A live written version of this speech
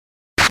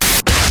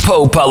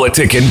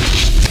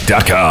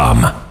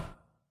PoePoliticking.com.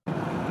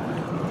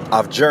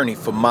 I've journeyed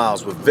for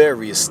miles with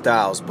various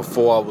styles.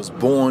 Before I was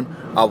born,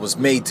 I was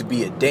made to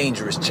be a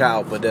dangerous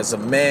child, but as a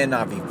man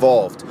I've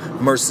evolved.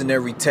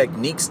 Mercenary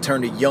techniques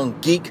turned a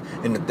young geek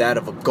into that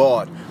of a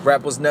god.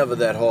 Rap was never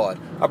that hard.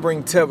 I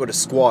bring terror to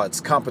squads,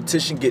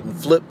 competition getting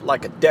flipped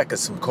like a deck of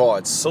some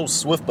cards. So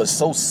swift but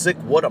so sick,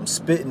 what I'm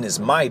spitting is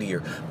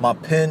mightier. My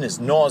pen is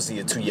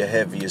nausea to your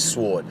heaviest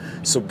sword.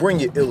 So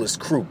bring your illest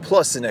crew,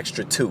 plus an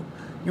extra two.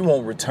 You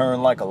won't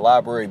return like a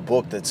library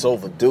book that's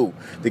overdue.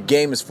 The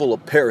game is full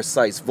of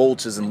parasites,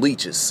 vultures, and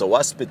leeches, so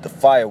I spit the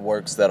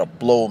fireworks that'll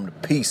blow them to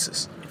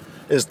pieces.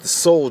 It's the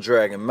Soul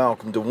Dragon,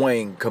 Malcolm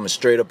Dwayne, coming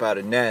straight up out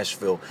of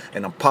Nashville,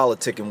 and I'm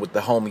politicking with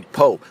the homie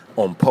Poe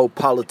on Poe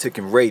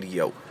Politicking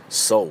Radio.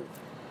 Soul.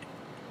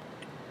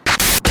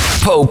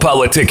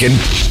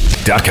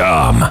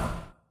 PoePoliticking.com.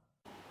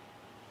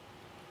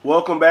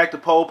 Welcome back to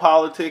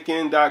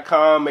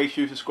PoePoliticking.com. Make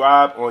sure you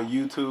subscribe on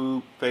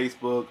YouTube,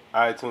 Facebook,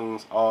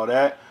 iTunes, all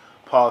that.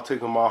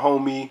 Politicking my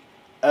homie,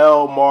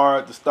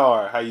 Elmar the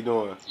Star. How you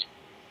doing?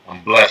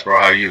 I'm blessed, bro.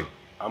 How are you?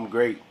 I'm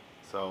great.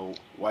 So,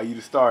 why you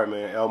the star,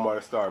 man? Elmar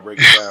the Star. Break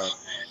it down.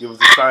 Give us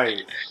the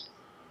science.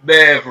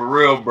 Man, for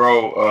real,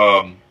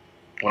 bro.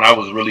 When I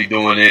was really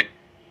doing it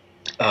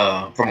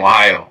from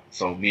Ohio,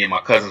 so me and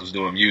my cousins was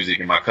doing music,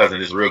 and my cousin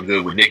is real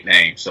good with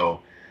nicknames, so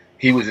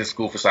he was in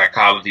school for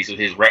psychology, so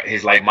his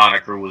like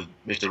moniker was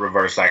Mr.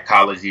 Reverse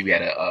Psychology. We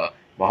had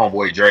my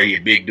homeboy Dre, he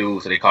a big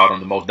dude, so they called him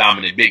the most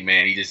dominant big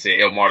man. He just said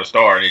Elmar the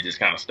Star, and it just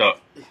kind of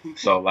stuck.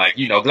 So like,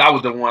 you know, because I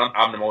was the one,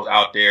 I'm the most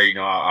out there. You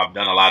know, I've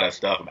done a lot of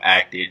stuff, I've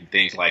acted and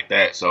things like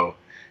that. So,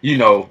 you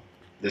know,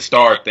 the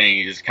star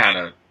thing just kind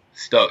of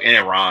stuck, and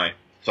it rhymed.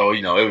 So,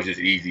 you know, it was just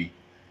easy.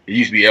 It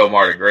used to be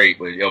Elmar the Great,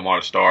 but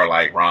Elmar the Star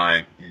like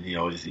rhymed, and you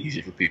know, it's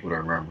easy for people to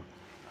remember.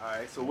 All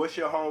right, so what's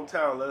your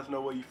hometown? Let us know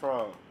where you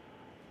from.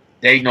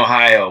 Dayton,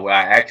 Ohio, where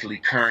I actually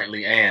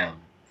currently am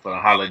for the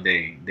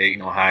holiday.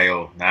 Dayton,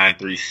 Ohio,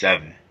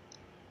 937.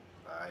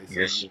 All right, so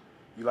Yes.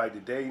 you like the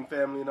Dayton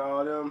family and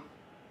all them?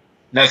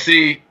 Now,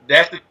 see,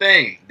 that's the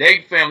thing.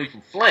 Dayton family from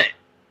Flint.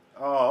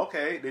 Oh,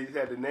 okay. They just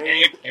had the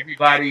name.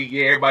 Everybody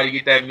get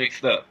that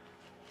mixed up.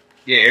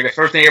 Yeah, the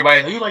first thing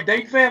everybody, you like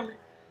Dayton family?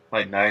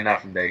 Like, no, they're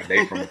not from Dayton.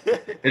 They from.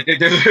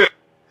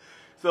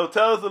 So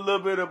tell us a little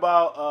bit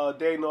about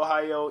Dayton,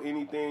 Ohio.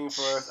 Anything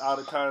for us out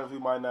of towners we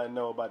might not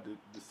know about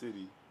the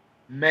city.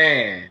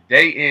 Man,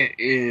 Dayton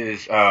is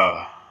it's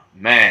a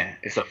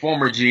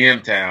former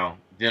GM town,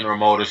 General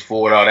Motors,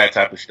 Ford, all that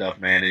type of stuff,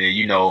 man. And then,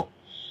 you know,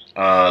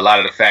 a lot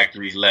of the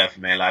factories left,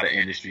 man. A lot of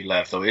industry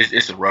left, so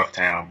it's a rough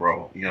town,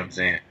 bro. You know what I'm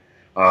saying?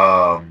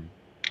 A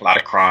lot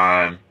of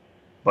crime,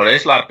 but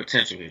there's a lot of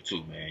potential here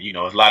too, man. You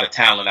know, there's a lot of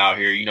talent out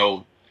here. You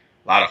know,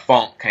 a lot of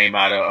funk came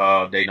out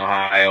of Dayton,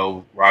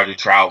 Ohio. Roger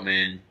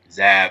Troutman,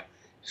 Zapp,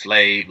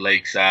 Slave,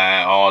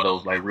 Lakeside, all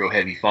those like real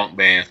heavy funk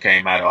bands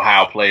came out of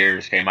Ohio.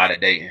 Players came out of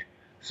Dayton.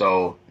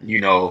 So,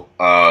 you know,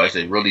 it's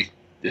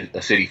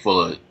a city full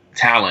of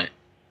talent,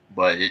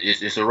 but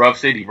it's a rough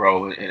city,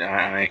 bro. And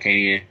I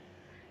can't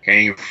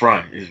even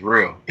front. It's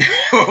real. You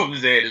know what I'm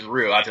saying? It's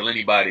real. I tell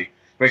anybody,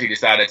 especially the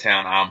side of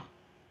town I'm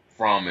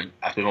from, and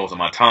I spend most of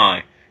my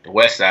time, the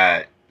west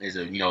side is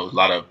a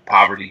lot of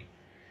poverty.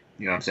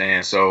 You know what I'm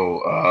saying?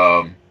 So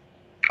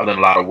I've done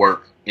a lot of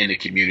work in the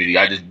community.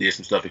 I just did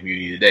some stuff in the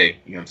community today.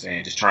 You know what I'm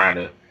saying? Just trying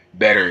to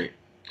better it.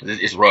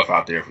 It's rough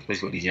out there,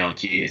 especially with these young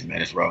kids,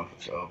 man. It's rough.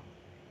 So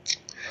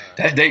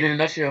that's Dayton in a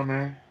nutshell,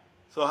 man.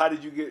 So I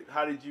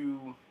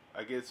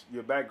guess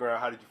your background,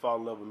 how did you fall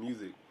in love with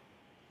music?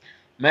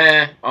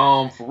 Man,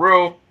 for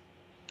real,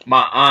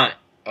 my aunt,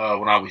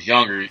 when I was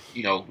younger,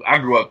 you know, I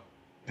grew up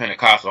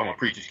Pentecostal. I'm a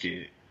preacher's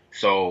kid.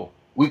 So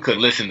we could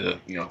listen to,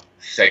 you know,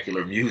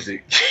 secular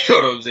music.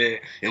 You know what I'm saying?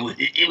 It was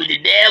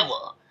the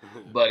devil.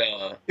 But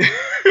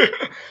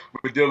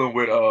we're dealing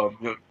with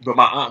but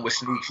my aunt would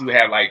sneak. She would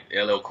have like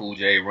LL Cool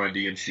J, Run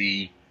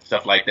DMC,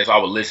 stuff like that. So I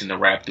would listen to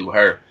rap through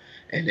her.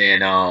 And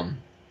then I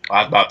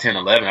was about 10,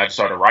 11. I just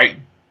started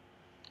writing,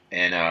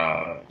 and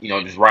you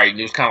know, just writing.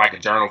 It was kind of like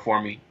a journal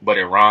for me, but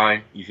it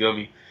rhymed. You feel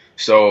me?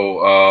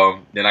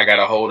 So then I got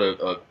a hold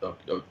of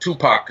a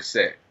Tupac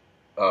cassette.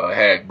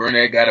 Had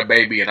Burnett Got a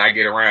Baby and I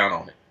Get Around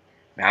on it.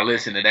 And I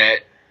listened to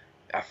that.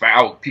 I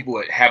found people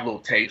would have little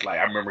tapes. Like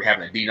I remember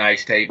having a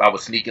D-Nice tape I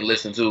would sneak and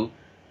listen to.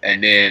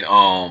 And then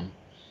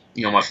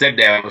you know, my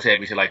stepdad was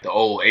having me to like the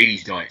old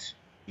 80s joints.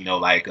 You know,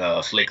 like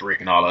Slick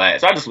Rick and all of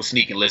that. So I just would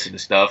sneak and listen to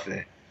stuff,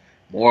 and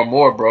more and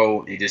more,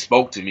 bro, it just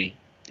spoke to me.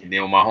 And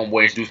then when my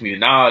homeboy introduced me to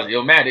Nas,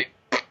 Illmatic,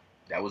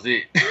 that was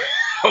it.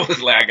 I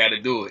was like, I got to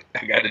do it.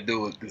 I got to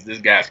do it because this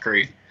guy's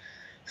crazy.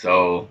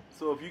 So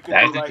if you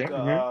can do like,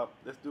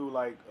 let's do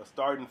like a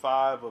starting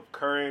five of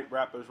current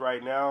rappers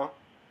right now,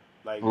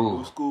 like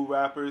new school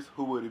rappers,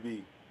 who would it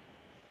be?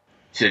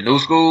 Shit, new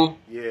school?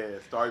 Yeah,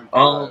 starting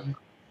five.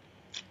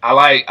 I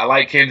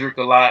like Kendrick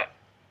a lot.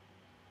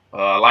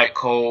 I like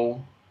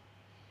Cole.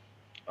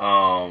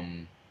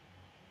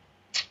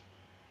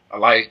 I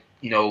like,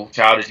 you know,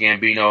 Childish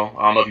Gambino.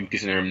 I don't know if you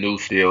consider him new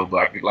still,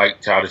 but I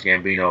like Childish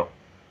Gambino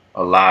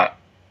a lot.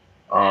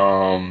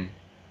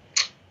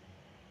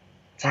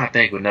 trying to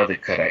think of another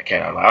cat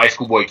I like. I like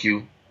Schoolboy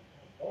Q.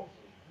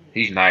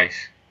 He's nice.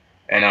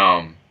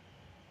 And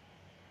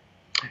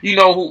you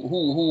know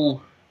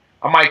who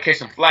I might catch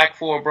some flack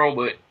for, bro,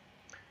 but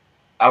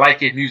I like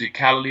his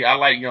musicality. I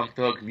like Young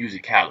Thug's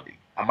musicality.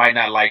 I might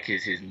not like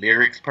his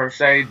lyrics per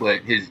se,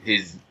 but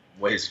his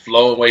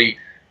flow, way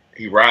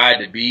he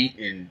ride the beat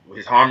and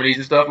his harmonies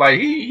and stuff, like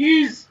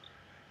he's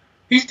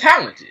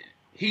talented.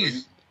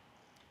 He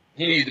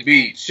needs to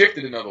be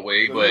shifted another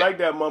way, So but you like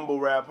that mumble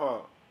rap, huh?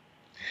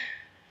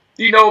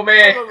 you know,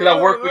 man, because I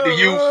work with the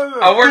youth.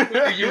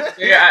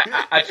 Yeah,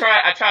 I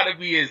try to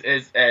be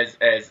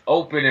as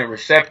open and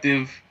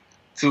receptive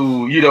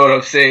to, you know what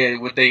I'm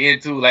saying, what they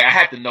into. Like, I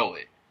have to know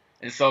it,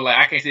 and so like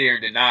I can't sit here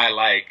and deny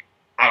like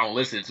I don't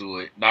listen to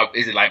it. Now,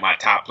 is it like my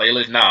top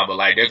playlist? Nah, but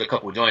like there's a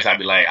couple of joints I'd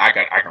be like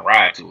I can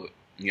ride to it.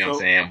 You know what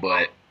I'm saying?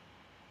 But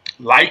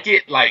like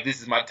it, like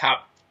this is my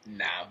top.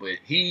 Nah, but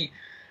I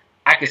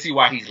can see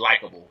why he's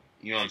likable.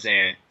 You know what I'm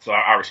saying? So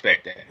I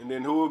respect that. And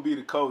then who would be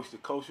the coach? The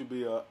coach would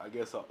be I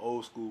guess an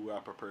old school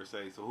rapper per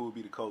se. So who would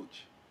be the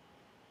coach?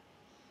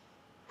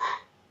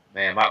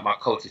 Man, my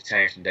coach has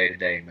changed from day to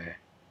day, man.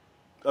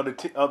 Of that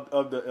team.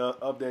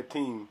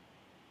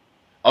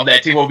 Of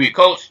that team, will be the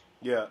coach?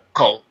 Yeah.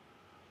 Cole,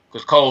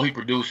 because Cole, he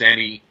produced and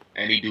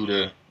he do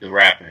the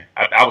rapping.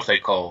 I would say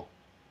Cole,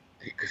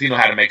 because he know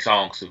how to make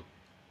songs too.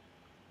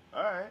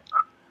 All right.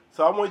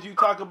 So I want you to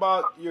talk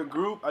about your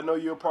group. I know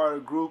you're a part of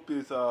the group.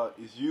 Is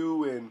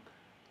you and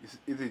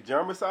is it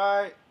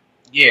Germicide?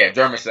 Yeah,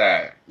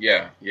 Germicide.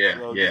 Yeah.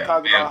 So just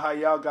talk about how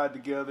y'all got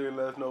together and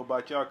let us know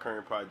about y'all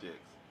current projects.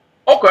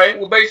 Okay,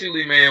 well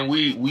basically, man,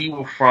 we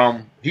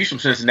were he's from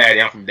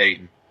Cincinnati, I'm from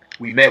Dayton.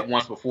 We met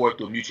once before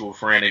through a mutual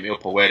friend named Il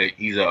Poetic.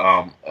 He's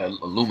a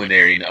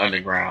luminary in the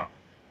underground.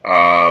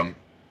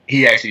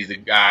 He actually is the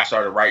guy I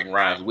started writing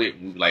rhymes with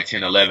when we were like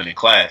 10, 11 in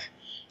class.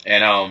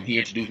 And he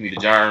introduced me to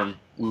Germ.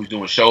 We was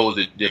doing shows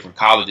at different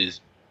colleges.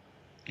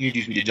 He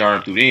introduced me to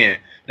Germ through then.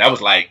 That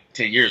was like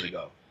 10 years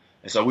ago.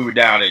 And so we were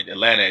down at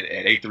Atlanta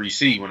at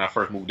A3C when I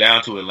first moved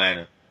down to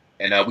Atlanta.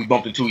 And we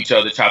bumped into each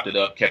other, chopped it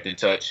up, kept in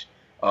touch.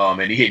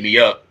 And he hit me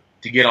up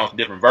to get on some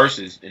different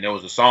verses. And there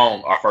was a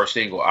song, our first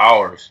single,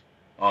 Ours.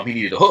 He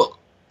needed a hook.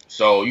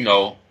 So, you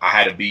know, I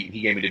had a beat.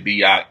 He gave me the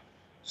beat. I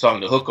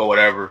sung the hook or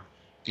whatever.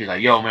 He's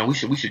like, yo, man, we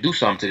should do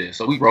something to this.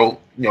 So we wrote,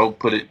 you know,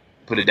 put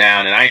it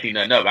down. And I ain't think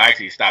nothing of it. I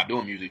actually stopped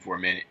doing music for a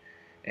minute.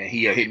 And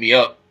he hit me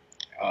up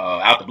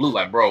out the blue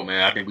like, bro,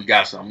 man, I think we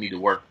got something. We need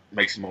to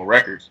make some more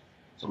records.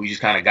 So we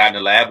just kind of got in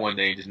the lab one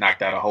day and just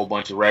knocked out a whole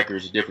bunch of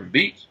records, different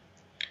beats,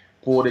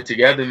 pulled it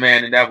together,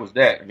 man, and that was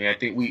that. I mean, I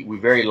think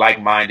we're very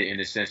like-minded in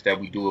the sense that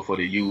we do it for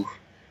the youth,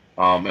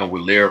 and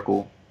we're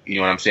lyrical. You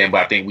know what I'm saying?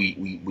 But I think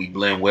we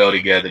blend well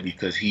together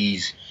because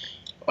he's,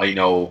 you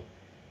know,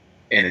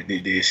 and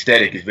the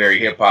aesthetic is very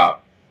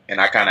hip-hop,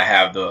 and I kind of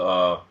have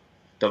the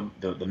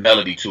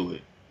melody to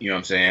it. You know what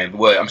I'm saying?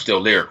 But I'm still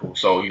lyrical.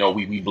 So, you know,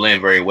 we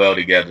blend very well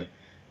together.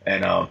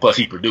 And plus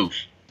he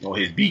produced. You know,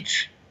 his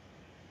beats,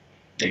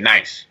 they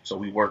nice. So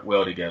we work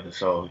well together.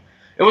 So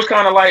it was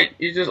kind of like,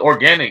 it's just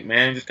organic,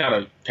 man. It just kind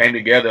of came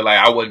together. Like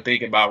I wasn't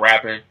thinking about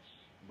rapping.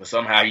 But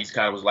somehow he just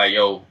kind of was like,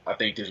 yo, I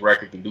think this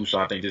record can do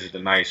something. I think this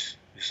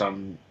is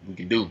something we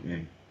can do.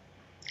 And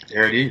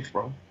there it is,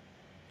 bro.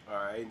 All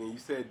right. And you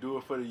said do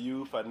it for the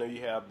youth. I know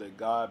you have the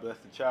God Bless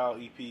the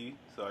Child EP.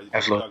 So I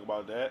just want to talk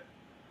about that.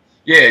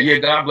 Yeah,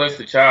 God Bless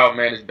the Child,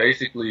 man. It's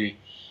basically,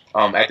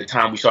 at the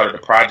time we started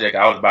the project,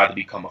 I was about to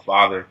become a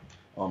father.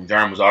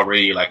 Germ was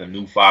already like a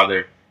new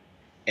father.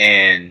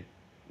 And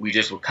we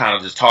just were kind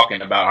of just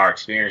talking about our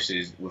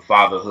experiences with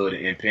fatherhood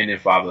and impending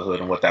fatherhood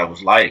and what that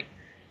was like.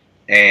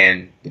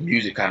 And the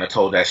music kind of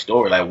told that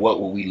story. Like, what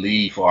will we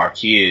leave for our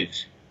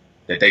kids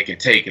that they can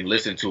take and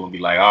listen to and be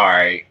like, all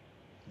right,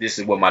 this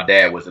is what my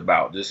dad was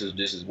about. This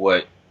is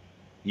what,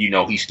 you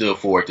know, he stood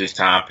for at this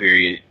time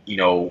period. You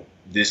know,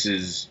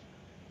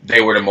 they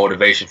were the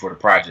motivation for the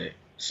project.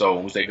 So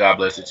when we say God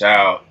Bless the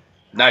Child,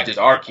 not just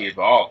our kids,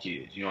 but all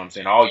kids, you know what I'm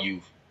saying? All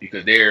youth,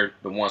 because they're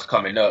the ones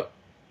coming up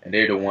and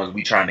they're the ones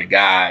we trying to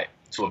guide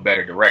to a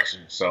better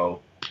direction. So,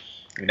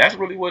 I mean, that's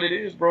really what it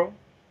is, bro.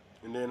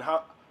 And then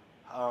how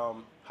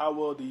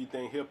well do you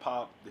think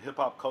the hip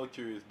hop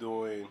culture is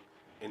doing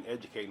in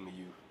educating the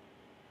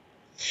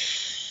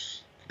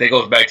youth? That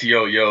goes back to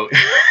your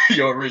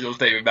original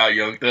statement about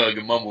Young Thug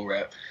and mumble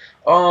rap.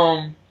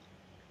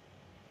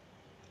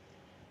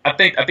 I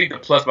think the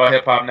plus about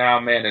hip hop now,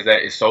 man, is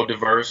that it's so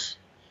diverse.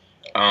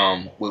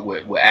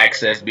 With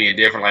access being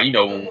different, like, you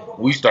know, when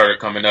we started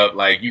coming up,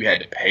 like, you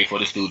had to pay for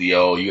the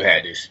studio, you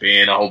had to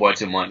spend a whole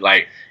bunch of money.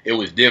 Like, it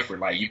was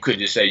different. Like, you couldn't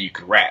just say you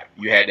could rap.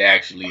 You had to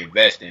actually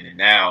invest in it.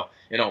 Now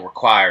it don't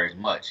require as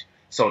much,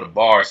 so the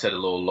bar is set a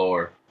little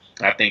lower.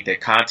 I think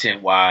that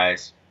content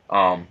wise,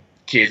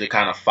 kids are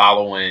kind of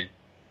following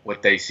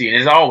what they see, and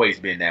it's always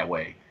been that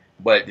way.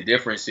 But the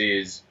difference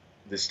is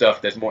the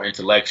stuff that's more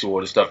intellectual,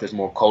 the stuff that's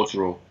more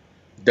cultural,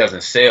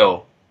 doesn't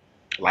sell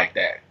like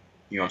that.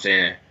 You know what I'm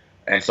saying?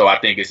 And so I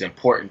think it's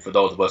important for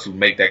those of us who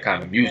make that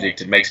kind of music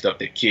to make stuff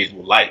that kids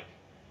will like.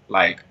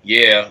 Like,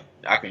 yeah,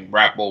 I can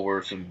rap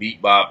over some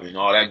beat bop and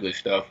all that good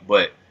stuff,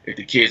 but if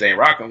the kids ain't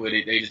rocking with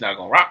it, they just not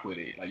gonna rock with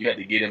it. Like you have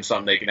to give them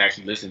something they can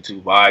actually listen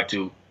to, vibe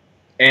to,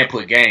 and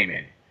put game in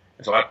it.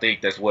 And so I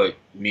think that's what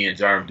me and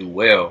Germ do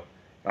well.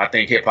 I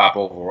think hip hop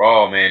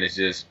overall, man, is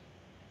just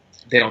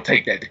they don't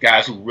take that. The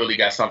guys who really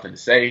got something to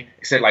say,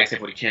 except like say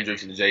for the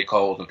Kendricks and the J.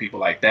 Coles and people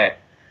like that,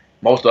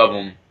 most of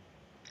them,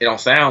 it don't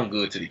sound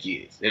good to the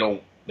kids. They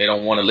don't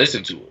want to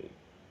listen to it.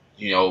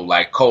 You know,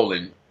 like Cole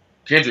and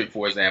Kendrick,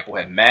 for example,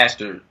 have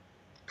mastered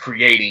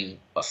creating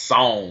a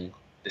song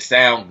to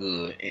sound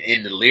good, and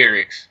in the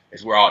lyrics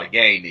is where all the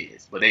game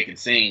is. But they can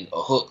sing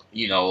a hook,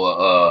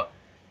 a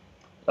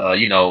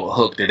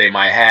hook that they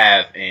might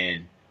have,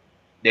 and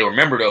they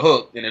remember the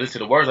hook, and they listen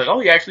to the words like,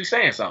 oh, you're actually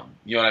saying something.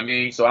 You know what I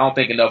mean? So I don't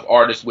think enough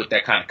artists with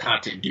that kind of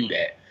content do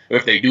that. Or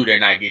if they do, they're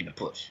not getting the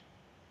push.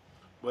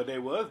 But they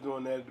was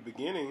doing that at the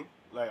beginning.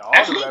 Like, all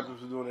Absolutely. the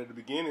rappers were doing it at the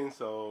beginning,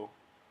 so...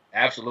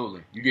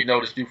 Absolutely. You get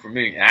noticed too from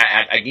me. And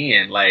I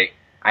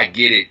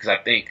get it, because I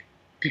think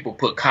people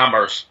put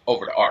commerce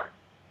over the art.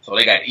 So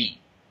they got to eat.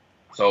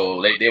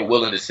 So they're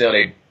willing to sell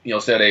I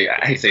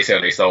hate to say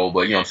sell their soul,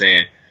 but you know what I'm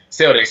saying?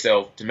 Sell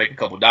themselves to make a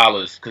couple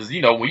dollars. Because,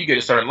 when you get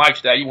a certain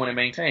lifestyle, you want to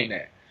maintain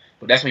that.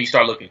 But that's when you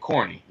start looking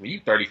corny. When you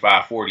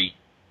 35, 40,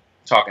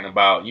 talking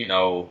about,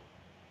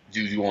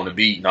 Juju on the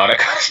beat and all that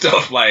kind of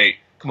stuff, like,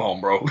 come on,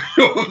 bro.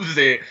 You know what I'm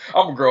saying?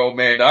 I'm a grown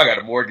man. I got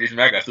a mortgage,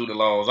 man. I got student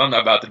loans. I'm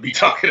not about to be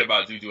talking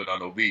about Juju on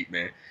no beat,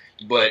 man.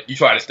 But you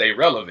try to stay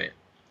relevant.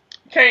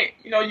 You can't,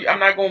 I'm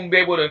not going to be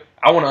able to,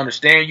 I want to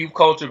understand youth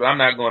culture, but I'm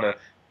not going to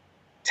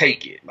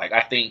take it. Like,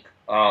 I think,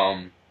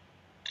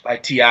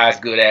 like T.I. is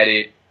good at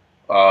it.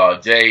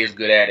 Jay is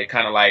good at it.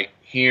 Kind of like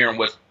hearing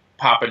what's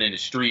popping in the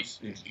streets.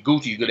 And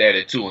Gucci's good at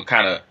it, too, and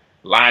kind of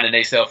lining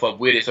themselves up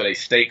with it so they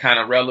stay kind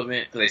of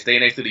relevant because they stay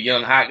next to the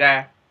young hot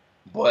guy.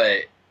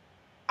 But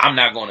I'm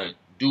not going to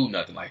do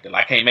nothing like that.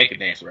 Like, I can't make a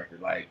dance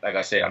record. Like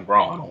I said, I'm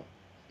grown.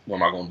 What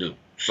am I going to do?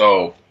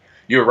 So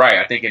you're right.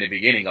 I think in the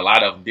beginning, a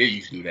lot of them did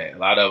used to do that. A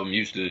lot of them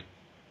used to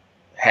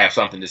have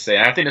something to say.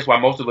 And I think that's why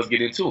most of us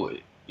get into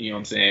it. You know what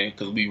I'm saying?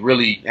 Because we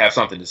really have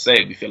something to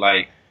say. We feel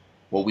like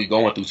what we're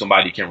going through,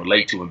 somebody can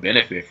relate to and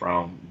benefit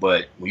from.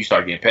 But when you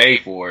start getting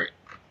paid for it,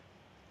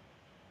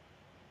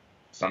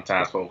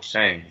 sometimes folks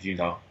change,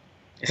 And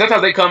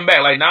sometimes they come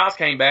back. Like Nas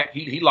came back.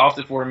 He lost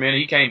it for a minute.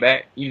 He came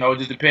back. It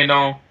just depends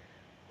on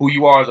who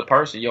you are as a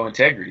person, your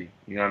integrity.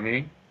 You know what I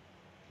mean?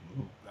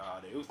 Nah,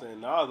 they was saying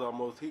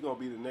Nas he gonna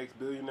be the next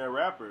billionaire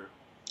rapper.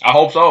 I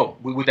hope so.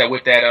 With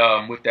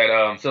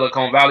that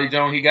Silicon Valley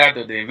Joan he got,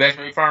 the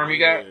investment firm he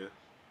got. Yeah.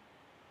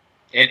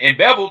 And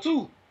Bevel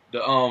too.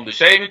 The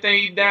shaving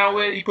thing he down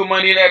with, he put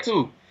money in that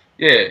too.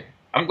 Yeah.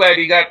 I'm glad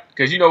he got,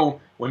 because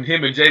when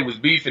him and Jay was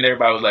beefing,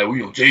 everybody was like,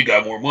 well, Jay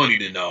got more money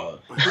than Nas.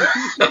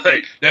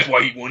 Like, that's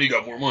why he won. He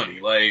got more money.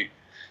 Like,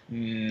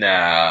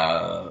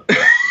 nah.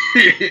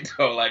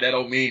 Like, that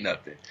don't mean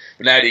nothing.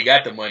 But now that he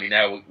got the money,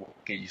 now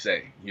what can you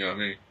say? You know what I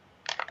mean?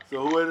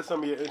 So what are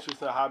some of your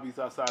interests and hobbies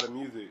outside of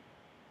music?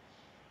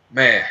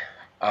 Man,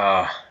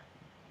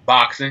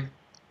 boxing.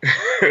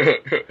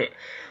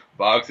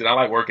 Boxing. I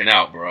like working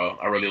out, bro.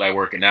 I really like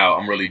working out.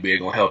 I'm really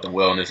big on health and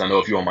wellness. I know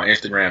if you're on my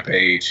Instagram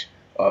page,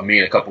 me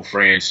and a couple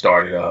friends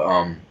started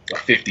a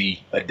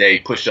 50-a-day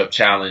push-up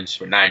challenge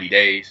for 90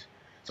 days.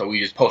 So we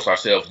just post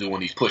ourselves doing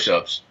these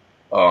push-ups.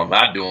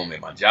 I do them at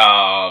my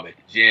job, at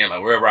the gym,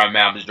 like wherever I'm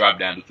at, I'm just driving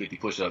down and do 50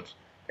 push-ups.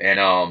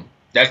 And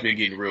that's been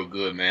getting real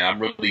good, man. I'm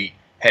really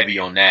heavy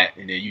on that.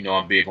 And then,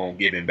 I'm big on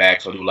giving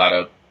back. So I do a lot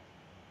of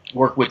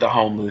work with the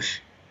homeless.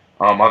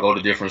 I go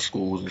to different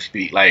schools and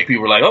speak. Like,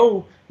 people are like,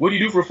 oh, what do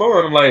you do for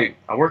fun? I'm like,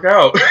 I work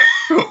out.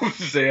 I'm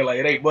saying, like,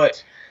 it ain't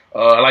much.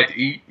 I like to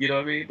eat, you know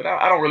what I mean? But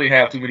I don't really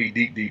have too many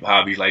deep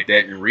hobbies like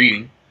that, and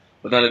reading.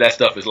 But none of that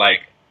stuff is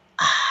like,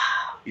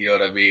 you know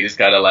what I mean? It's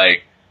kind of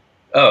like,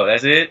 oh,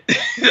 that's it?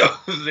 You know what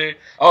I'm saying?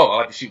 Oh, I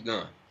like to shoot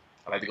guns.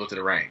 I like to go to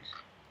the range.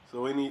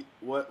 So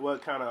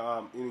what kind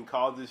of any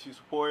causes you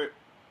support?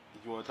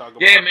 Did you want to talk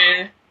about? Yeah,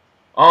 man.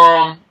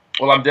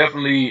 Well, I'm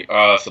definitely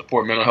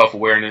support mental health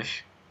awareness.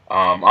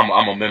 I'm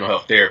a mental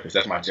health therapist.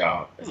 That's my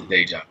job. That's a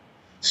day job.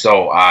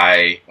 So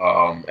I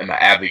am an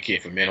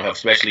advocate for mental health,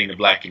 especially in the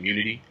Black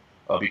community,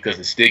 because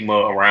the stigma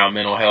around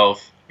mental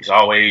health is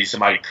always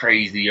somebody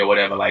crazy or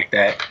whatever like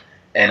that,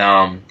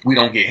 and we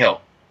don't get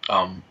help.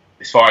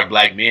 As far as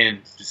Black men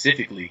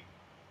specifically,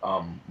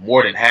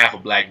 more than half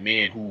of Black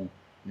men who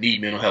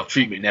need mental health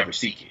treatment never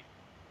seek it,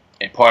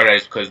 and part of that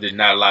is because there's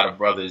not a lot of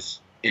brothers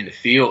in the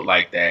field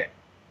like that.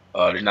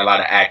 There's not a lot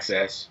of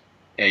access,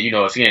 and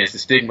again, it's the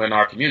stigma in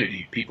our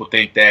community. People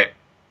think that,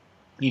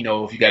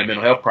 if you got a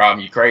mental health problem,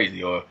 you're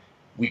crazy, or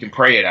we can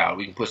pray it out.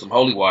 We can put some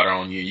holy water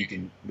on you. You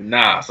can, but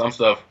nah, some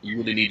stuff you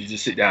really need to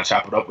just sit down and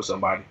chop it up with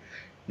somebody.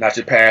 Not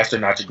your pastor,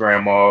 not your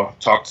grandma.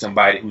 Talk to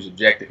somebody who's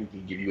objective, who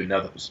can give you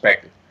another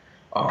perspective.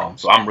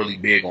 So I'm really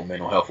big on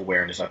mental health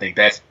awareness. I think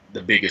that's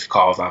the biggest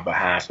cause I'm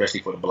behind,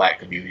 especially for the Black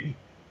community.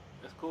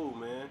 That's cool,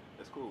 man.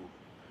 That's cool.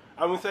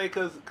 I'm going to say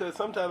because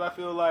sometimes I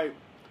feel like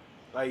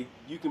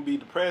you can be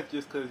depressed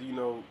just because,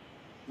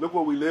 look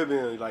what we live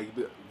in, like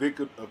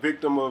a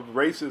victim of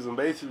racism,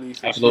 basically.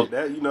 Absolutely.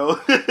 Shit,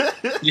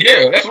 that,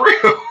 Yeah, that's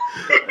real.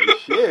 like,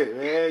 Shit,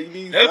 man. You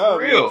need That's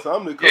something. real.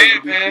 Something to Yeah,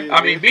 cope with this man. shit,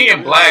 I mean, man.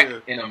 being black Yeah.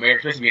 in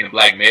America, especially being a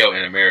black male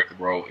in America,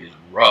 bro, is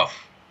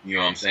rough. You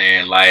know what I'm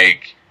saying?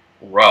 Like,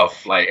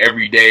 rough. Like,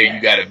 every day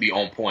you got to be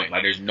on point.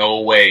 Like, there's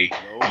no way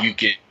Nope. you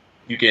can,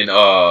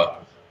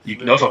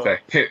 Slip no, it's up.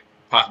 okay.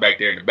 Pops back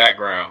there in the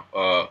background,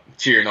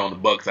 cheering on the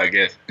Bucks, I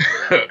guess.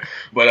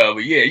 but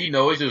yeah, you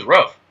know, it's just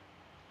rough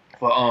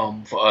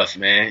for us,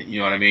 man. You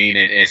know what I mean?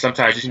 And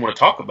sometimes you just want to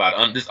talk about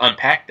it, just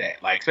unpack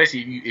that. Like,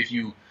 especially if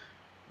you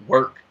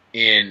work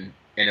in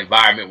an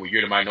environment where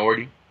you're the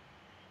minority,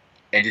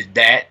 and just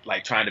that,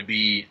 like, trying to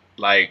be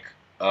like,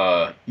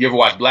 you ever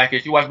watch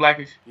Blackish? You watch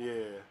Blackish?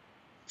 Yeah.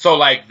 So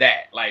like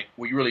that, like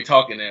when you're really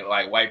talking to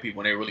like white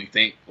people, and they really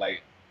think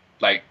like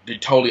they're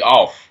totally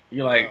off.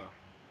 You're like,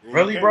 Yeah,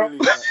 really, you bro?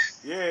 can't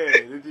yeah,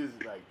 it's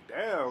just like,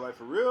 damn, like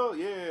for real,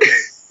 yeah.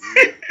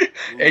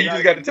 And you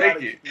just got to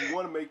take it. You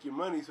want to make your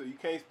money, so you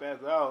can't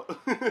spaz out.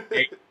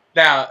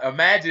 Now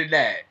imagine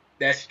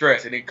that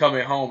stress, and then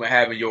coming home and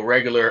having your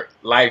regular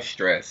life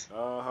stress.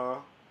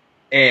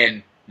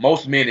 And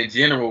most men in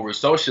general were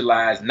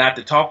socialized not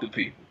to talk to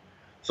people,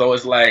 so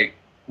it's like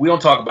we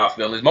don't talk about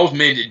feelings. Most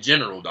men in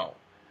general don't.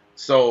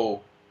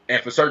 So,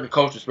 and for certain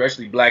cultures,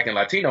 especially Black and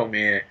Latino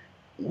men,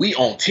 we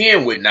on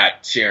 10 with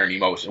not sharing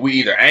emotion. We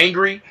either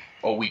angry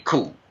or we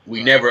cool.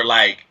 We never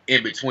like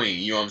in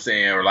between. You know what I'm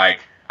saying? Or like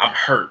I'm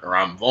hurt or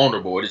I'm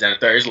vulnerable. Or this and the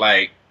third. It's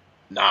like,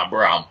 nah,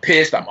 bro, I'm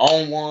pissed. I'm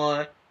on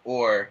one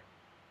or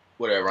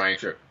whatever. I ain't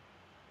tripping.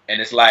 And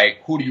it's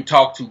like, who do you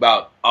talk to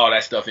about all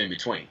that stuff in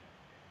between?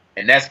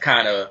 And that's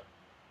kind of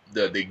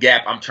the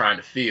gap I'm trying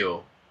to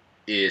fill.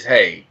 Is,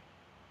 hey,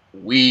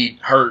 we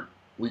hurt.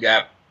 We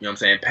got, you know what I'm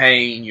saying,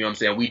 pain. You know what I'm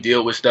saying? We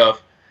deal with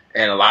stuff.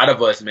 And a lot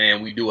of us,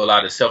 man, we do a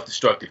lot of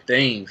self-destructive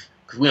things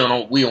because we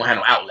don't have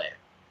no outlet.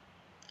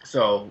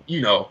 So,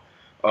 you know,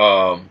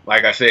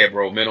 like I said,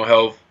 bro, mental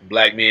health,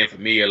 Black men for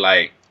me are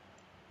like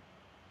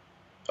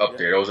up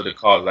there. Those are the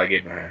causes I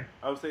get behind.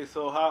 I would say,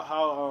 so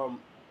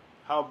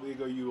how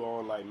big are you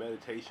on like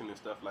meditation and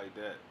stuff like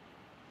that?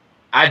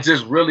 I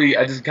just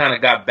kind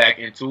of got back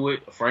into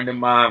it. A friend of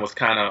mine was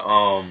kind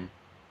of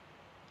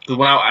because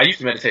when I used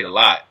to meditate a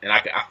lot, and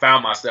I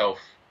found myself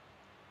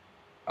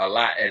a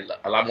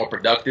lot more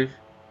productive.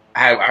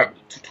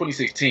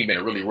 2016 been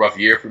a really rough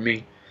year for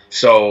me,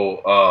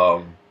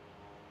 so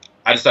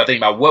I just started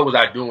thinking about what was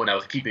I doing that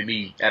was keeping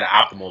me at an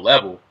optimal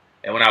level.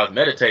 And when I was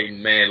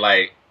meditating, man,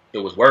 like it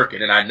was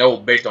working. And I know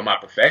based on my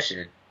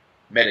profession,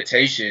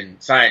 meditation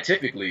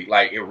scientifically,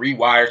 like it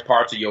rewires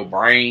parts of your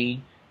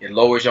brain, it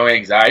lowers your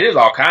anxiety. There's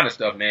all kind of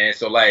stuff, man.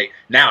 So like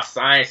now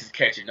science is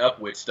catching up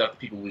with stuff that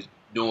people was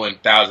doing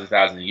thousands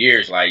of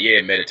years. Like,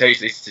 yeah,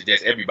 meditation, they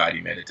suggest everybody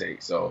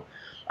meditate. So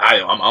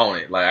I'm on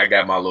it. Like I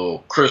got my little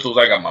crystals,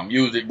 I got my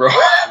music, bro.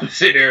 I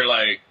sit there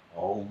like,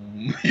 oh,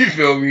 you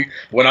feel me?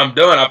 When I'm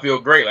done, I feel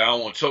great. Like I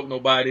don't want to choke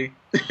nobody.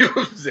 You know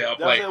what I'm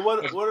saying?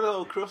 What are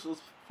those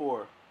crystals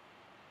for?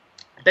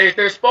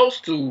 They're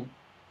supposed to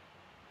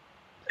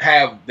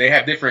have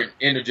different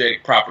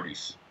energetic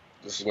properties.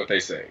 This is what they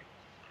say.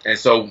 And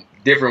so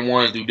different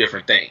ones do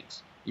different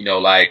things. You know,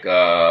 like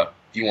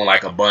if you want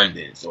like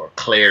abundance or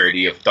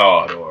clarity of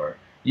thought or,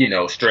 you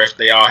know, stress,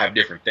 they all have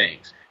different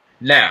things.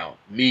 Now,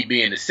 me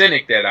being the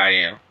cynic that I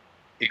am,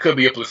 it could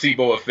be a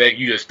placebo effect.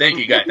 You just think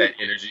you got that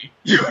energy.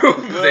 You know what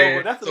I'm saying?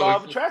 But that's the law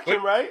of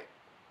attraction, right?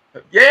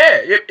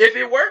 Yeah, if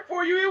it worked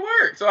for you, it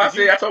worked. So I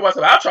told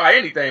myself, I'll try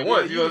anything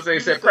once. You know what I'm saying?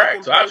 Except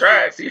crack. So I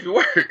tried, see if it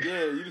worked.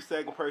 Yeah, you the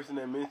second person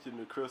that mentioned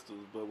the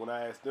crystals, but when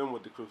I asked them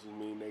what the crystals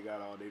mean, they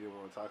didn't want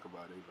to talk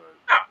about it.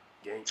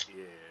 They like,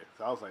 yeah.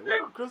 So I was like,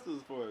 what are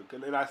crystals for?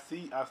 And then I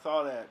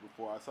saw that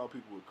before. I saw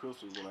people with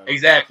crystals when I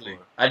exactly.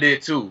 I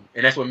did too,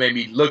 and that's what made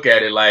me look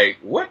at it like,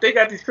 what they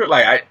got these crystals?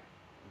 Like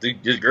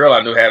this girl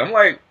I knew had. I'm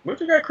like, what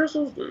you got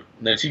crystals? And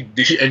then she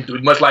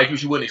and much like you,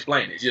 she wouldn't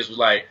explain it. She just was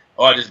like,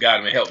 oh, I just got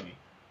them and help me.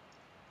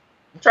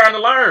 I'm trying to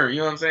learn, you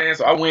know what I'm saying?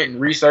 So I went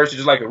and researched.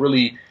 Just like a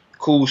really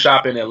cool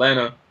shop in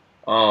Atlanta,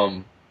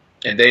 and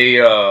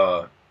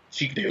the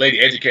lady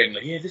educated me,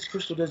 like, yeah, this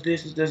crystal does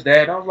this, it does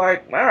that. I was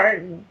like, all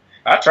right,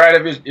 I tried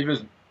it. If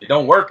it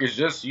don't work, it's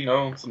just, you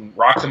know, some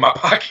rocks in my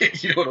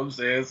pocket. You know what I'm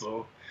saying?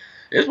 So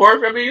it's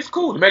worth it. I mean, it's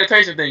cool. The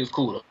meditation thing is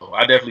cool though.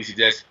 I definitely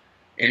suggest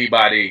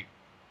anybody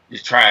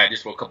just try it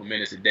just for a couple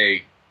minutes a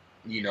day,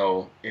 you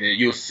know, and then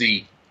you'll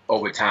see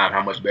over time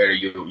how much better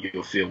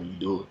you'll feel when you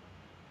do it.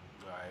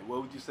 All right.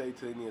 What would you say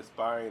to any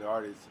aspiring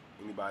artists,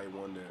 anybody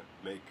wanting to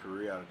make a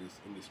career out of this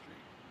industry?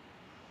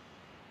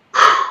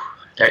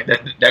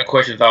 That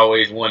question's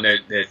always one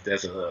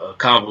that's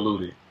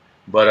convoluted,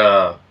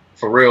 but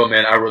for real,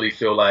 man, I really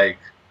feel like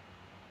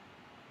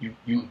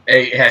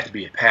it has to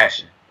be a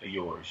passion of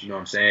yours. You know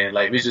what I'm saying?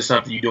 Like if it's just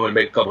something you're doing to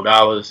make a couple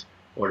dollars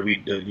or to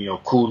be, you know,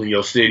 cool in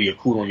your city or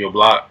cool on your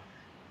block,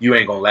 you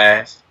ain't gonna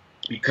last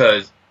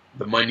because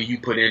the money you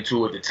put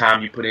into it, the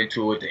time you put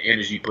into it, the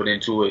energy you put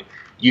into it,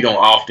 you don't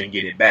often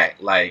get it back.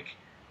 Like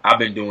I've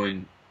been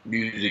doing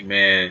music,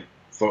 man,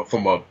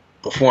 from a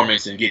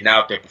performance and getting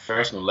out there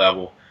professional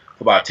level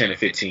for about 10 or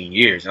 15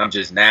 years. And I'm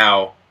just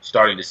now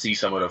starting to see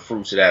some of the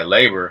fruits of that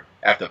labor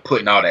after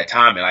putting all that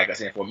time in. Like I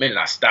said, for a minute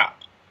I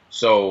stopped.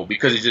 So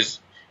because it's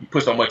just you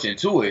put so much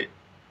into it,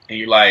 and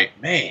you're like,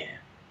 man,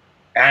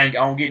 I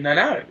don't get nothing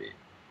out of it.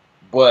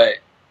 But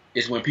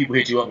it's when people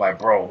hit you up like,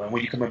 bro, man,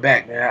 when you coming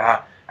back, man?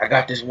 I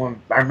got this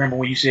one. I remember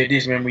when you said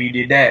this. Remember when you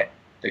did that.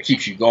 That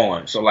keeps you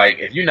going. So like,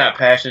 if you're not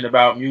passionate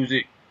about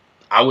music,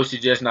 I would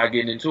suggest not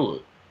getting into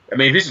it. I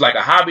mean, if this is like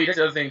a hobby, that's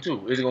the other thing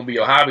too. Is it gonna be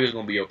your hobby? Or is it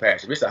gonna be your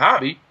passion? If it's a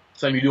hobby,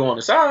 something you do on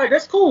the side,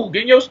 that's cool.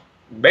 Get in your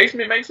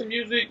basement, make some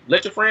music,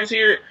 let your friends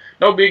hear it.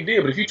 No big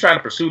deal. But if you're trying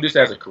to pursue this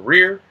as a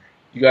career,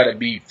 you got to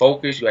be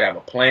focused. You got to have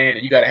a plan,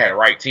 and you got to have the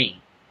right team.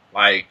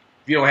 Like,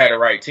 if you don't have the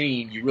right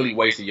team, you're really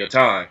wasting your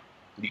time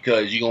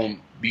because you're gonna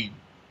be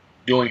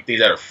doing things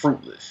that are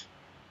fruitless.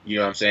 You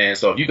know what I'm saying?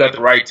 So if you got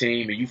the right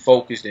team and you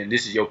focused, and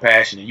this is your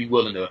passion, and you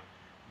willing to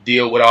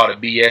deal with all the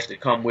BS that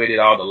come with it,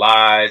 all the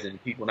lies,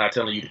 and people not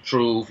telling you the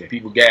truth, and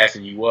people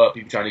gassing you up,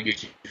 people trying to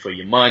get you for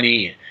your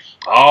money, and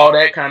all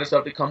that kind of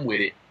stuff that come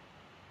with it,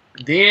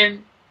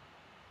 then,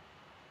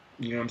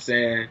 you know what I'm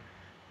saying,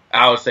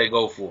 I would say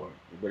go for it.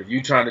 But if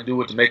you're trying to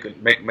do it to make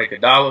a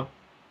dollar,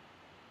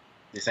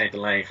 this ain't the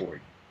lane for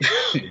you.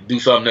 Do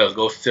something else.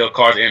 Go sell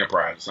cars to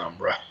Enterprise or something,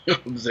 bro. You know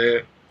what I'm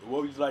saying?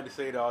 What would you like to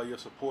say to all your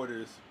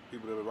supporters,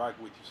 people that have rocked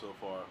with you so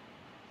far?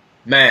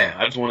 Man,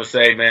 I just want to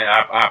say, man,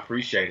 I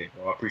appreciate it.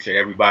 I appreciate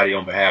everybody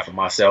on behalf of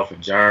myself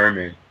and Germ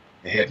and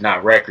Hip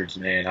Not Records,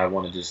 man. I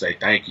want to just say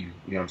thank you.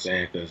 You know what I'm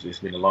saying? Because it's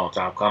been a long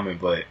time coming,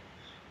 but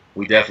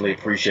we definitely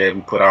appreciate it.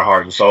 We put our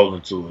heart and soul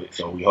into it.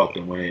 So we hope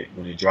that when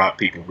it drop,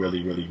 people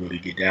really, really, really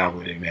get down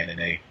with it, man, and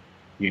they,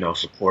 you know,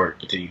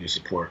 continue to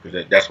support,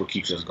 because that's what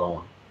keeps us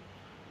going.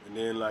 And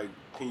then, like,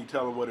 can you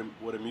tell them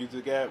where the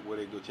music at, where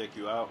they go check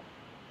you out?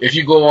 If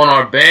you go on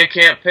our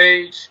Bandcamp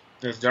page,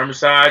 there's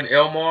Dermicide and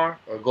Elmar,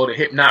 or go to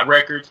Hypnot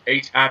Records,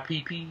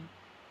 HIPPKNOTT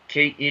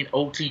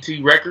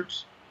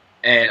Records,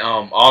 and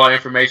all our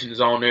information is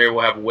on there.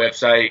 We'll have a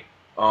website.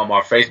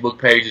 Our Facebook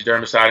page is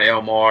Dermicide and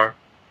Elmar.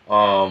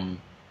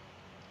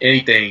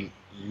 Anything,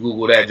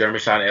 Google that,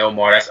 Dermicide and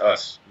Elmar, that's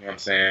us. You know what I'm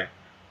saying?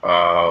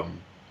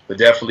 But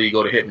definitely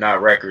go to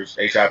Hypnot Records,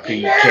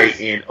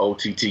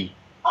 HIPKNOTT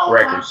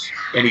Records.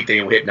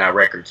 Anything with Hypnot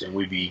Records, and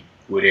we're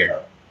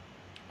there.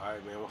 All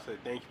right, man. I want to say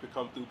thank you for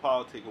coming through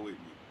politicking with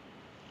me.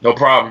 No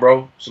problem,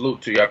 bro.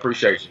 Salute to you. I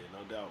appreciate you. Yeah,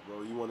 no doubt,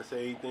 bro. You want to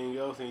say anything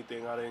else?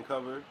 Anything I didn't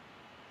cover?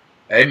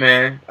 Hey,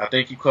 man. I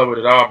think you covered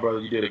it all, brother.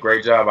 You did a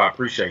great job. I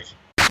appreciate you.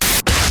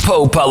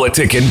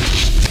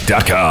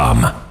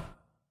 PoePoliticking.com.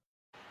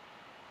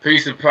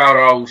 Peace and power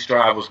to all who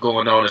strive. What's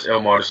going on? It's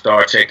Elmar the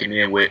Star checking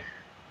in with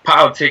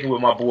Politicking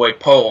with my boy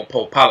Poe on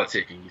Poe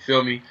Politicking. You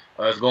feel me?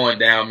 It's going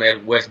down,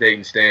 man. West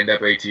Dayton Stand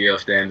Up, ATL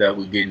Stand Up.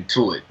 We getting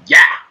to it. Yeah!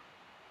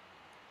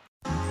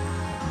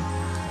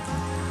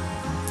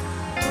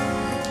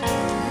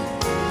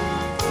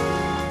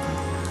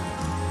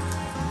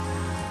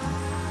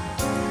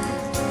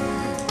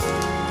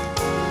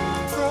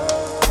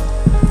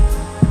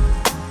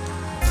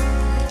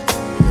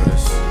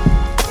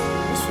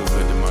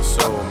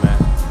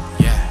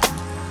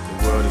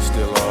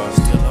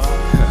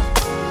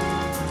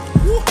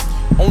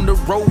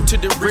 Road to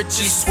the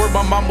riches, swear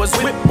my mama's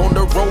whip on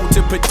the road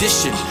to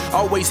perdition.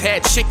 Always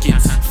had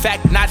chickens,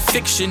 fact not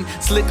fiction.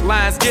 Slick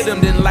lines get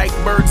them, then like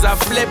birds I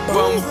flip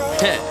them.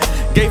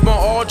 Gave my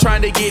all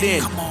trying to get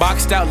in.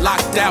 Boxed out,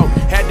 locked out,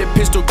 had the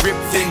pistol grip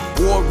thing.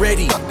 War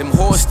ready, them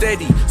horse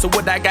steady. So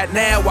what I got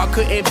now, I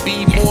couldn't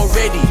be more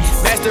ready.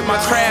 Mastered my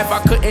craft,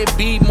 I couldn't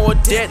be more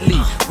deadly.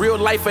 Real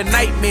life a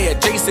nightmare,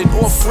 Jason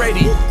or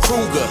Freddy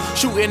Krueger.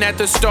 Shooting at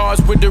the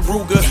stars with the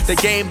Ruger. The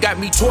game got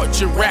me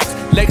torture racked,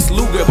 Lex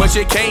Luger. But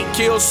you can't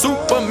kill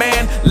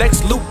Superman,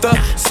 Lex Luthor.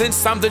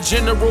 Since I'm the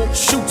general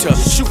shooter.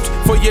 Shoot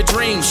for your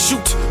dreams,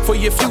 shoot for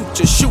your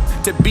future. Shoot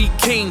to be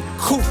King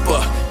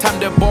Cooper. Time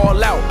to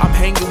ball out, I'm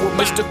hanging with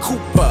Mr.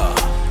 Cooper.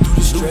 Through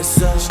the stress,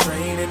 the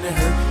strain, and the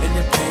hurt, and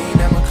the pain,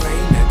 I'ma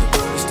claim that the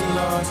world is still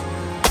ours.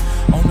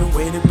 On the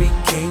way to be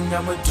king,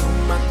 I'ma do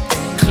my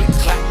thing. Click,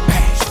 clack,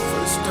 bang, shoot for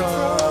the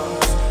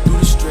stars. Through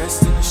the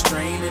stress, and the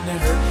strain, and the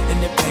hurt,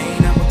 and the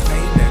pain, I'ma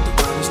claim that the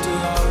world is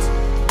still ours.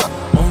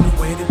 On the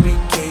way to be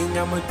king,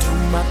 I'ma do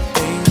my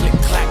thing. Click,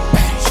 clack,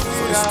 bang, shoot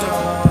for the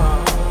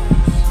stars.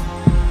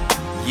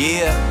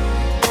 Yeah.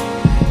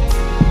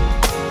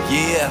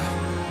 Yeah.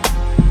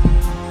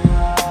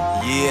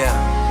 Yeah.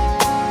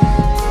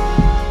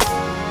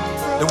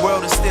 The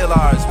world is still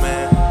ours,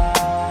 man.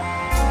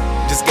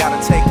 Just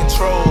gotta take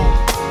control.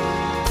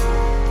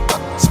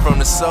 It's from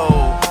the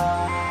soul.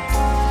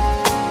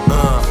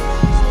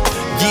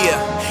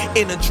 Yeah.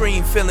 In a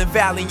dream, feeling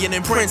valiant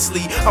and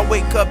princely. I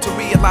wake up to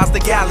realize the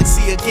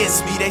galaxy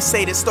against me. They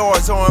say the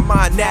stars are in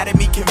my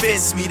anatomy,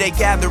 convince me. They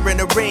gather in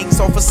the rings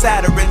off of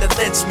Saturn to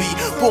lynch me.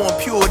 Born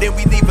pure, then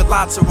we leave with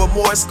lots of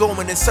remorse.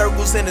 Going in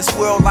circles in this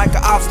world like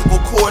an obstacle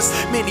course.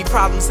 Many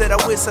problems that I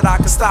wish that I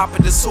could stop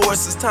at the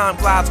source. As time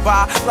glides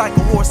by, like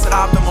a horse at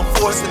optimum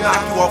force, to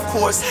knock you off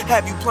course.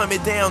 Have you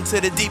plummet down to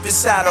the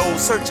deepest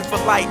shadows. Searching for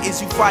light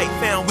as you fight,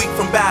 found weak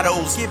from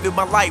battles. Giving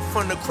my life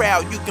from the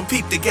crowd, you can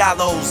peep the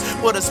gallows.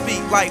 What a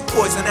speak like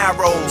poison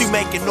arrows. You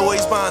making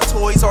noise, buying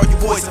toys, all you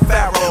boys are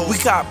pharaohs. We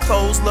cop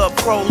clothes, love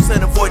crows,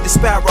 and avoid the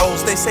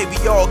sparrows. They say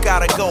we all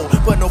gotta go,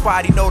 but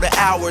nobody know the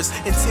hours.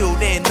 Until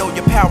then, know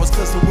your powers,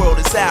 cause the world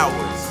is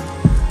ours.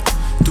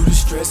 Through the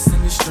stress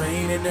and the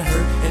strain and the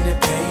hurt and the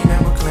pain,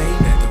 I'ma claim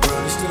that the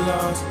world is still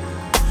ours.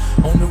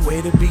 On the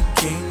way to be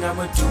king,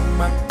 I'ma do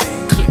my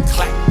thing. Click,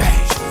 clack,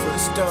 bang, shoot for the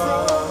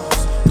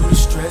stars. Through the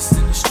stress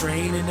and the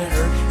strain and the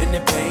hurt and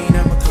the pain,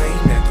 I'ma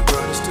claim that the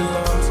world is still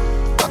ours.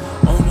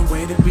 On the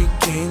way to be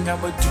king,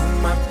 I'ma do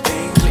my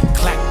thing. Click,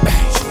 clack,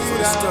 bang, shoot for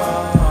the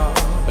stars.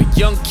 A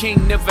young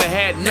king never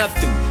had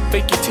nothing.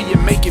 Fake it till you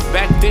make it.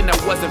 Back then I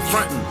wasn't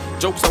frontin'.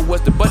 Jokes I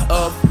was the butt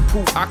of.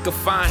 Proof I could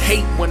find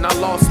hate when I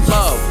lost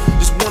love.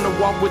 Just wanna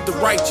walk with the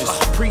righteous.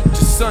 Preacher's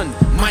son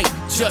might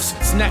just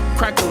snap,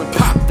 crackle, and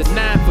pop. The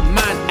 9 for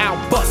mine, I'll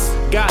bust.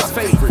 God's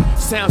favorite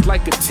sounds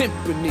like a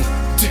timpani.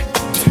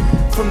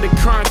 From the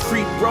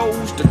concrete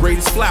rose, the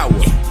greatest flower.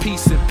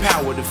 Peace and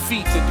power, the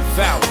feet that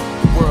devour.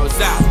 The world's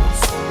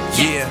ours.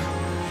 Yeah.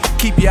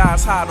 Keep your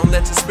eyes high, don't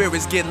let your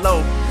spirits get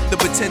low. The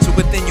potential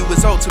within you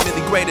is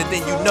ultimately greater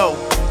than you know.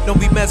 Don't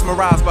be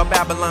mesmerized by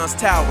Babylon's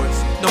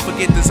towers. Don't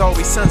forget there's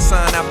always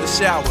sunshine after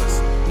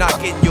showers. Not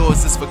getting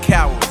yours is for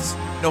cowards.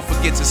 Don't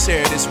forget to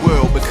share this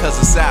world because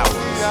it's ours.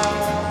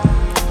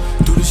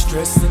 Through the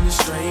stress and the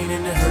strain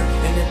and the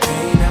hurt and the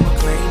pain, I'ma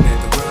claim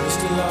that the world is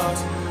still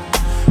ours.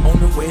 On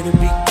the way to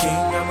be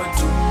king, I'ma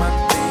do my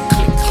thing.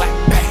 Click, clack,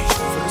 bang,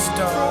 shoot for the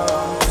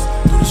stars.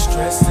 Through the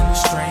stress and the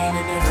strain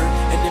and the hurt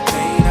and the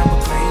pain, I'ma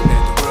claim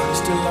that the world is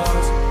still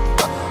ours.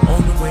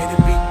 On the way to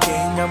be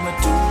king, I'ma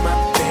do my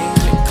thing.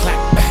 Click, clack,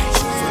 bang,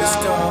 shoot for the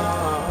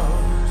stars.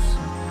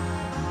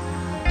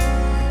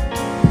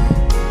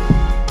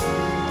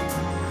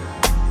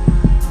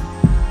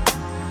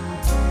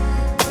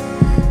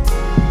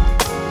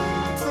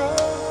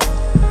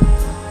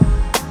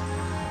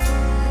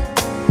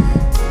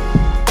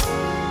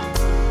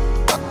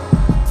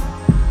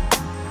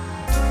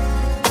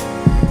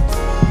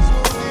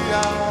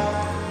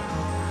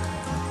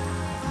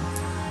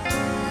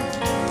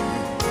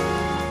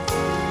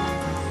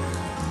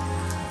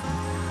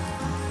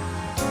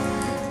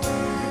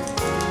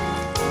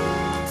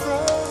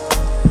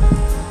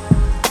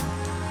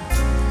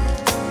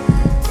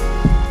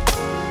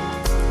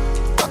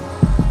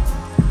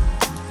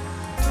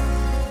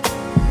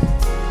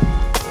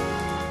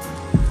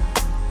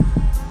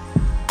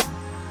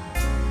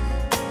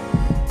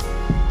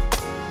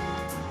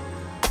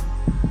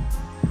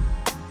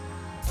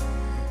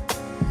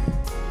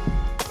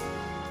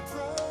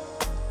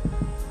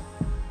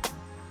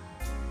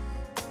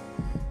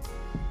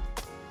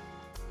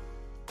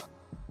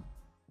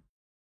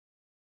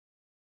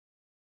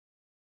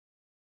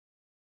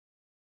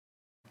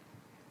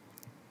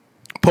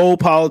 Pole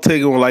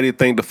Politicking would like to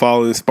thank the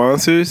following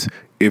sponsors.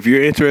 If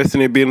you're interested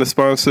in being a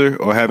sponsor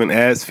or having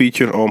ads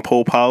featured on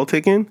Pole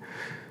Politicking,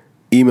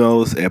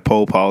 email us at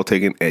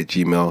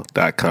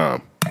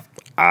polepoliticking@gmail.com.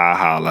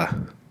 Holla.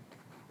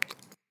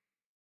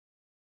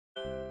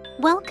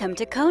 Welcome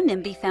to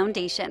Co-NIMBY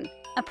Foundation,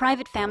 a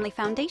private family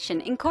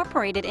foundation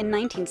incorporated in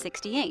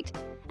 1968,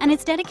 and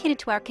it's dedicated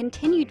to our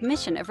continued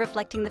mission of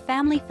reflecting the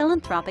family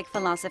philanthropic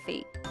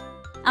philosophy.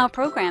 Our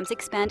programs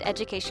expand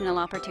educational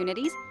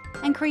opportunities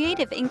and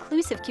creative,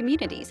 inclusive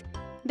communities,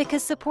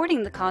 because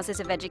supporting the causes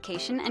of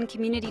education and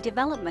community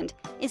development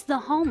is the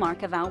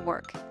hallmark of our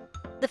work.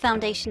 The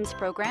Foundation's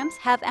programs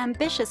have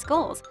ambitious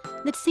goals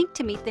that seek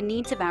to meet the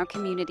needs of our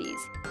communities.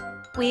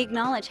 We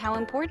acknowledge how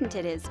important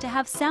it is to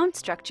have sound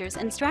structures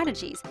and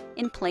strategies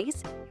in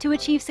place to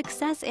achieve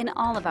success in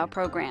all of our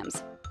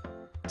programs.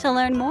 To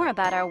learn more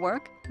about our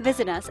work,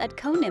 visit us at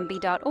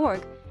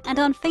conimby.org and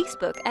on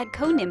Facebook at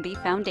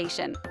Co-NIMBY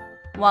Foundation.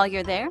 While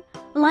you're there,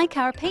 like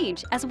our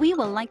page, as we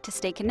will like to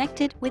stay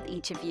connected with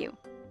each of you.